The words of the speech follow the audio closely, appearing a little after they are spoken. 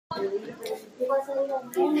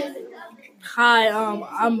Hi,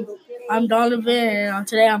 I'm Donovan, and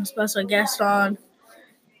today I'm a special guest on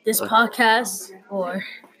this podcast. For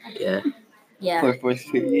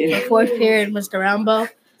fourth period. For fourth period, Mr. Rambo.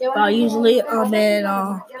 Usually I'm in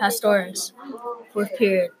Pastores, fourth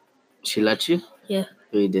period. She let you? Yeah.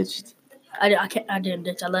 Or you ditched? I didn't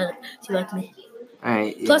ditch. I let it. She let me.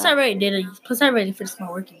 Alright. Yeah. Plus, I already did it. Plus, I already finished my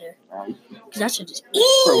work in there. Cause that shit is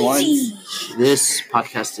For easy. once. This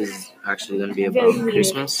podcast is actually going to be about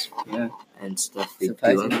Christmas. Yeah. And stuff we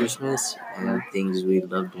do on Christmas and things we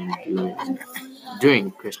love doing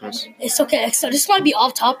during Christmas. It's okay. So this might be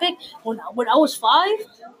off topic. When I was 5,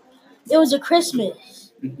 it was a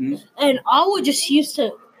Christmas, and I used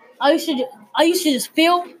to just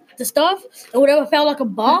feel the stuff, and whatever felt like a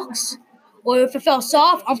box, or if it felt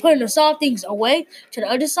soft, I'm putting the soft things away to the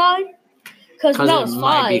other side. Because when I was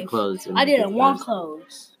 5, I didn't want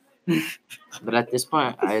clothes. But at this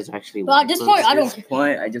point, I was actually. But at this point, I I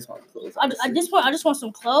just want clothes. At this point, I just want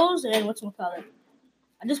some clothes and whatchamacallit.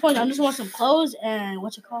 At this point, I just want some clothes and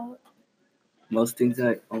whatchamacallit. Most things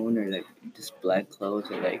I own are like just black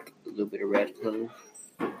clothes or like a little bit of red clothes.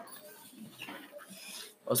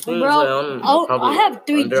 Bro, I have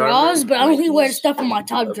 3 drawers, but I only wear stuff in my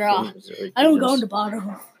top drawer. I don't go in the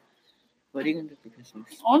bottom. What are you gonna do for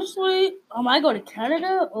Christmas? Honestly, I might go to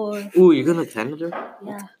Canada or. Ooh, you're going to Canada?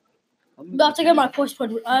 Yeah. I have to get my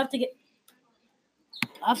passport. I have to get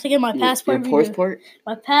my passport. Your passport?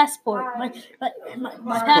 My passport. My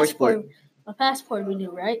passport. My passport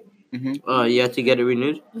renewed, right? You have to get it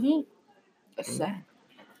renewed? What's that?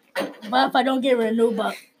 But if I don't get it renewed,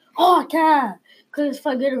 I can. Because if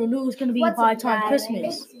I get it renewed, it's going to be by time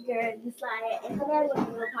Christmas. Let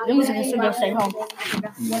me just stay home.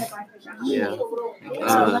 Yeah.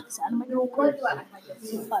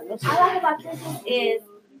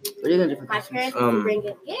 What are you gonna do for Christmas?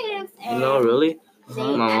 Really?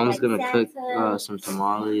 My mom's gonna cook some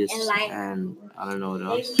tamales and I don't know what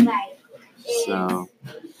else. So,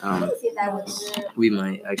 we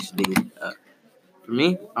might actually. For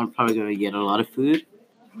me, I'm probably gonna get a lot of food.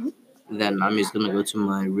 Then I'm just gonna go to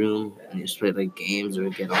my room and just play like games or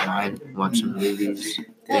get online, watch some movies,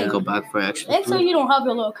 then go back for extra Next food. time you don't have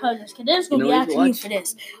your little cousins, because there's gonna be asking you for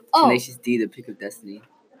this. Tenacious D, The Pick of Destiny.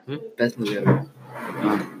 Best movie ever.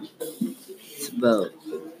 It's about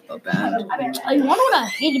a band. You wanna know what I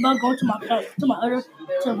hate about going to my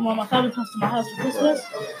family comes to my house for Christmas?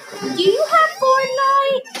 Do you have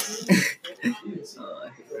Fortnite?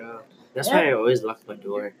 That's why I always lock my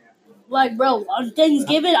door. Like, bro, on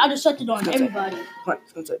Thanksgiving, I just shut the door on everybody. What?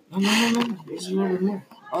 No. There's more.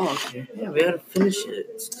 Oh, okay. Yeah, we gotta finish it.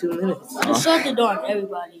 It's 2 minutes. I just shut the door on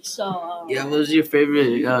everybody. So. Yeah, what was your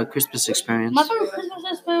favorite Christmas experience? My favorite Christmas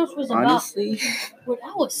experience was honestly, when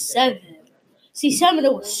I was 7. See, 7,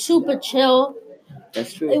 it was super chill.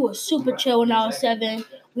 That's true. It was super chill when I was 7.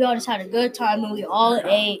 We all just had a good time and we all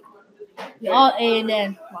ate. And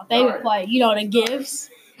then my favorite part, the gifts.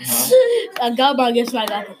 I got my gifts and I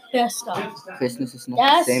got the best stuff. Christmas is not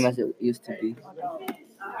the same as it used to be.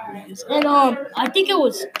 And I think it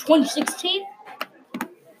was 2016.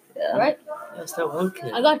 Yeah. Right? That's that one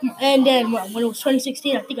kid. And then when it was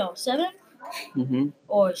 2016, I think I was 7.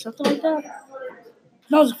 Or something like that.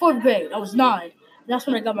 No, it was 4th grade. I was 9. That's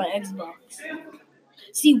when I got my Xbox.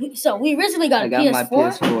 See, we originally got a PS4. I got my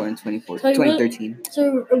PS4 in 2013.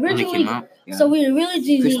 So originally,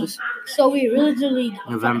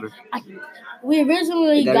 November. We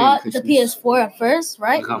originally got the PS4 at first,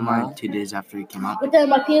 right? I got mine 2 days after it came out. But then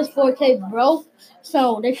my PS4 came broke,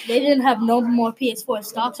 so they didn't have no more PS4 in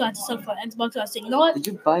stock, so I had to sell it for Xbox. So I said, you know what? Did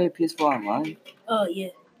you buy a PS4 online? Yeah.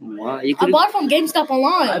 Wow, I bought it from GameStop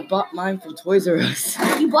online. I bought mine from Toys R Us.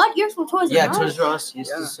 You bought yours from Toys R Us? Yeah, Toys R Us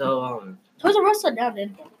used to sell. Toys R Us shut down,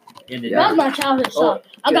 didn't they? Yeah. That was my childhood shop.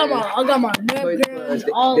 I got my Nerf guns.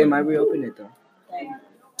 They might reopen it though.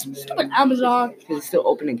 Stupid Amazon. Because it's still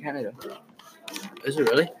open in Canada. Is it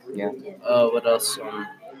really? Yeah. What else?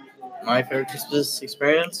 My favorite Christmas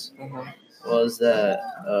experience was that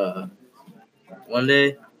one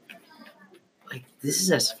day, like this is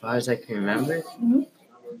as far as I can remember,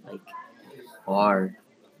 like far.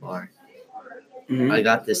 I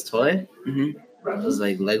got this toy. It was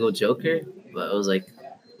like Lego Joker, but it was like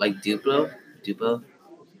Duplo.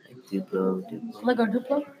 Lego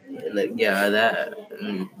Duplo? Like that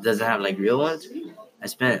doesn't have like real ones. I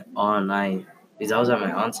spent all night because I was at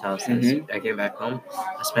my aunt's house and I came back home.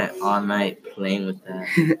 I spent all night playing with that.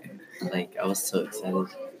 Like I was so excited.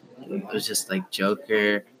 It was just like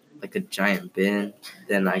Joker, like a giant bin.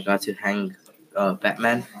 Then I got to hang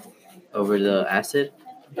Batman over the acid.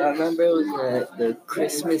 I remember it was the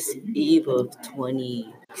Christmas Eve of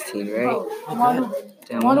 16, right?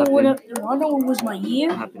 Damn, wanna know what was my year?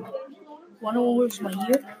 What happened? Wanna know what was my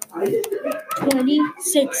year?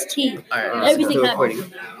 2016. Alright, Everything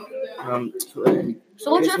happened.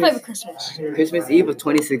 So what's your favorite Christmas? Christmas Eve of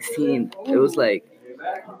 2016. It was like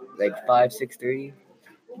 6:30.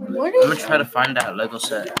 I'm gonna try to find that Lego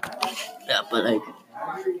set. Yeah, but like,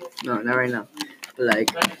 no, not right now. But like,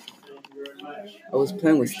 I was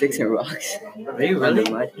playing with sticks and rocks. Are you really?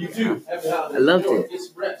 I loved it.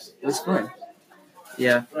 It was fun.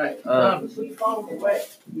 Yeah.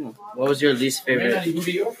 What was your least favorite?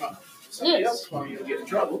 Yes.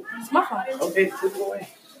 It's my fault. Okay, flip it away.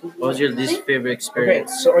 What was your least favorite Okay,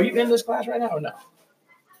 experience? so are you in this class right now or no?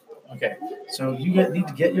 Okay, so you need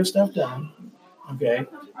to get your stuff done. Okay,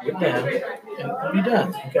 get done, and be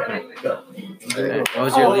done. Okay, go. Okay. What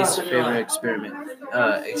was your least favorite experience?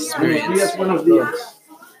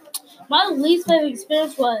 My least favorite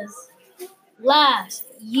experience was last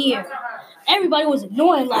year. Everybody was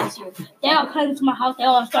annoying last year. They all came to my house. They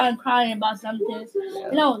all started crying about something.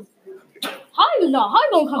 And I was, how you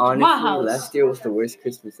gonna come to my house? Last year was the worst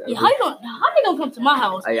Christmas ever. Yeah, how you gonna come to my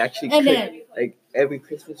house? I actually And could, then- like every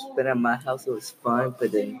Christmas spent at my house, it was fun.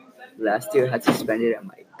 But then last year I had to spend it at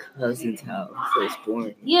my cousin's house, so it's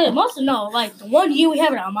boring. Yeah, most of know. Like the one year we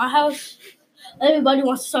have it at my house, everybody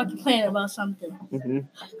wants to start complaining about something.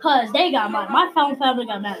 Cause they got my family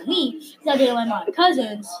got mad at me because I didn't let my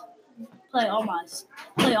cousins play all my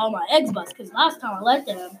Xbox. Cause last time I let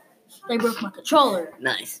them, they broke my controller.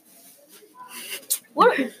 Nice.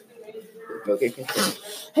 What? Okay.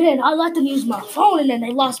 And then I let them use my phone, and then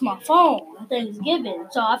they lost my phone on Thanksgiving.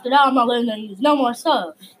 So after that, I'm not letting them use no more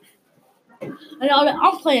stuff. And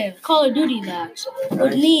I'm playing Call of Duty match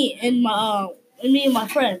with me and my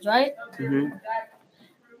friends, right? Mhm.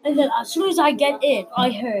 And then as soon as I get in, I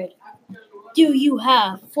heard, "Do you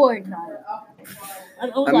have Fortnite?"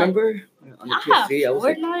 And I was I remember on the I have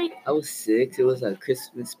PS3, Fortnite. I was 6. It was a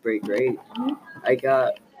Christmas break, right? I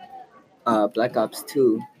got Black Ops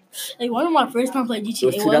 2. Like one of my first time playing It GTA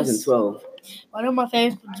was 2012. One of my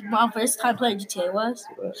first time playing GTA was.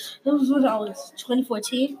 It was when I was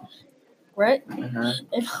 2014, right? Uh-huh.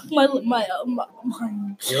 And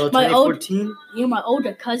Yo, my old 2014? my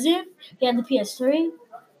older cousin, he had the PS3.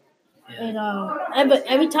 And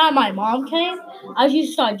every time my mom came, I used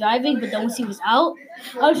to start driving, but then once he was out,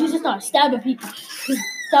 I was used to start stabbing people. 'Cause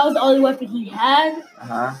that was the only weapon he had.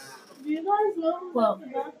 Uh-huh. Well,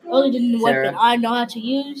 the only Sarah? weapon I know how to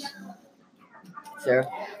use. Sarah?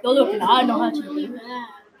 The only weapon I know how to use.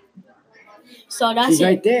 So that's She's it.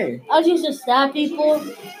 right there. I was used to stab people.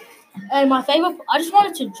 And my favorite, I just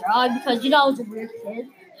wanted to drive because, I was a weird kid.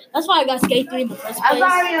 That's why I got Skate 3 in the first place.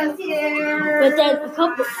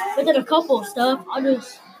 But then a couple of stuff, I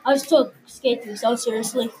just took Skate 3 so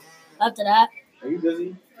seriously after that. Are you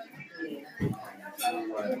busy?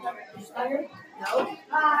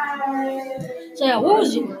 So yeah, what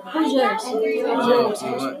was yours?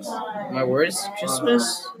 Christmas? My worst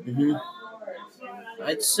Christmas? Mm-hmm.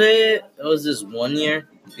 I'd say it was this one year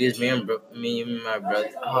because me and my brother.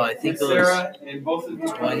 Oh, I think it was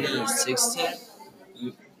 2016.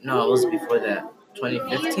 No, it was before that.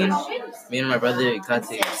 2015. Me and my brother got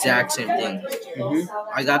the exact same thing.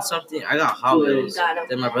 I got Hot Wheels.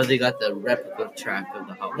 Then my brother got the replica track of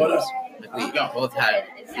the Hot Wheels. Like we both had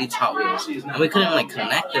each Hot Wheels, and we couldn't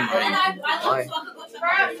connect them or anything. Why?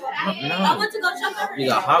 No. We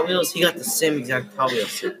got Hot Wheels. He got the same exact Hot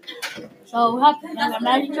Wheels set. So what happened? Y'all got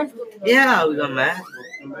mad at each other? Yeah, we got mad.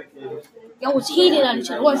 Y'all was heated at each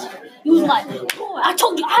other. You was like, "Boy, I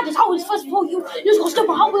told you I had this Hot Wheels first before you. You was gonna steal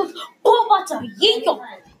my Hot Wheels. Boy, I'm about to yeet you."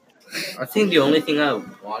 I think the only thing I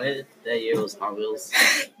wanted that year was Hot Wheels.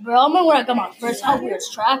 Bro, I remember when I got my first Hot Wheels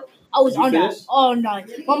track. I was on that all night.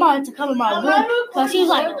 My mom had to come in my room because she was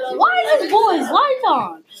like, "Why is this boy's light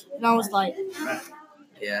on?" And I was like,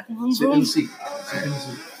 Yeah. Sit in the seat.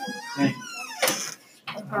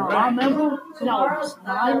 Bro, I remember when I was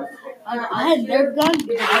 9, I had a Nerf gun,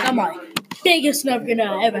 but I got my biggest Nerf gun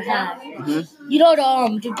I ever had. You know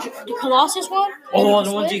the Colossus one? Oh,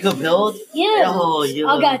 the ones you could build? Yeah. Oh, yeah.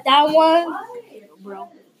 I got that one. Bro,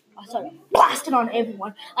 I started blasting on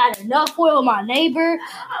everyone. I had enough oil with my neighbor.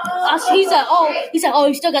 He said, oh,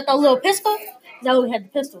 you still got that little pistol? That we had the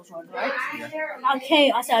pistols on, right? And I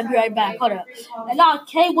came. I said, I'll be right back. Hold up. And I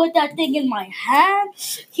came with that thing in my hand.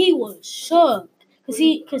 He was shook.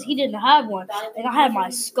 Because he didn't have one. And I had my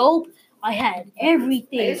scope. I had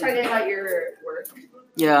everything. Are you talking about your work?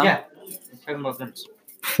 Yeah. Yeah. Talking about guns.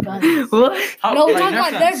 guns. What? No, we're Like talking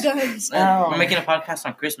about Nerf their guns. guns. Oh. We're making a podcast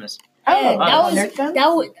on Christmas. And Nerf guns? that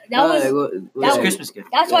was It's that a was Christmas gift.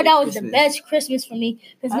 that's why that was the Christmas. best Christmas for me.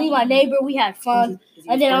 Because me and my neighbor, we had fun.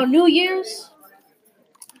 And then on New Year's,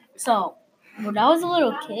 so when I was a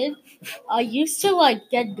little kid, I used to like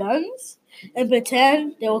get guns and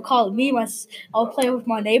pretend they would call me. I would play with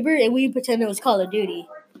my neighbor and we pretend it was Call of Duty.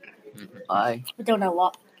 Why? But don't know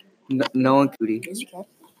what. No one could. Yes, you can.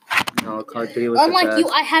 No, Call of Duty was Unlike the you,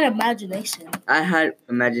 best. I had imagination. I had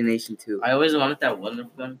imagination too. I always wanted that one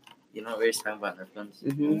Nerf gun. You know, we were talking about Nerf guns.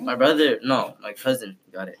 Mm-hmm. My cousin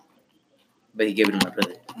got it, but he gave it to my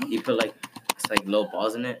brother. He put like little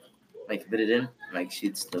balls in it, like put it in, like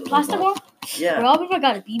shoots the little Plastic ball. one? Yeah. Well, I remember I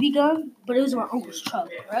got a BB gun, but it was in my uncle's truck,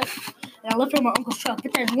 right? And I left it in my uncle's truck.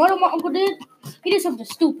 But then what my uncle did, he did something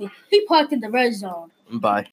stupid. He parked in the red zone. Bye.